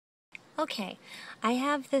Okay, I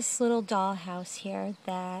have this little dollhouse here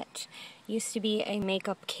that used to be a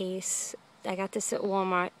makeup case. I got this at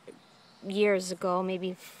Walmart years ago,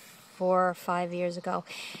 maybe 4 or 5 years ago.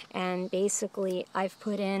 And basically, I've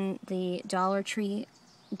put in the Dollar Tree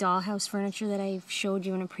dollhouse furniture that I showed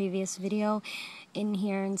you in a previous video in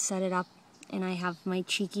here and set it up. And I have my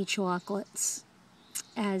cheeky chocolates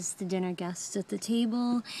as the dinner guests at the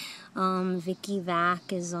table. Vicky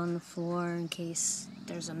Vac is on the floor in case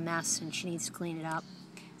there's a mess and she needs to clean it up.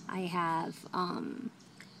 I have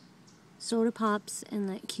soda pops and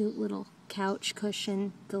that cute little couch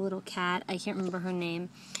cushion, the little cat, I can't remember her name.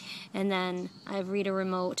 And then I have Rita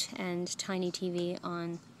Remote and Tiny TV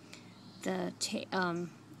on the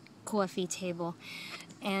coffee table.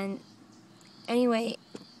 And anyway,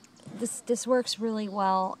 this works really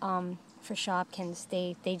well for Shopkins.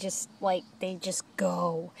 They just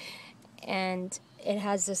go, and it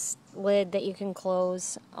has this lid that you can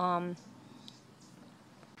close.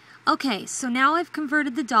 Okay, so now I've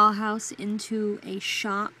converted the dollhouse into a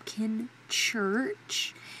Shopkin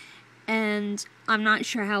church, and I'm not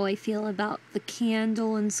sure how I feel about the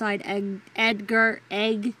candle inside Edgar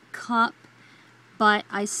egg cup. But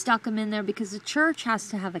I stuck them in there because the church has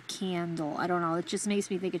to have a candle. I don't know. It just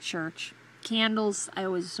makes me think of church. Candles, I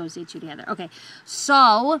always associate two together. Okay,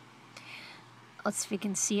 so let's see if we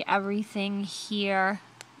can see everything here.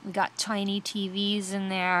 We got tiny TVs in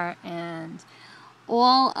there and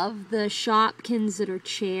all of the Shopkins that are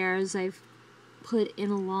chairs I've put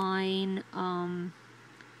in a line.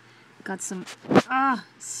 Got some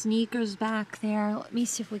sneakers back there. Let me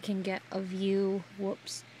see if we can get a view.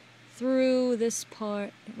 Whoops. Through this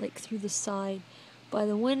part, like through the side by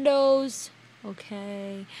the windows.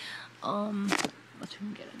 Okay. Let's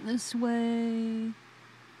get in this way.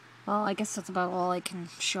 Well, I guess that's about all I can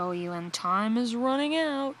show you, and time is running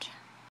out.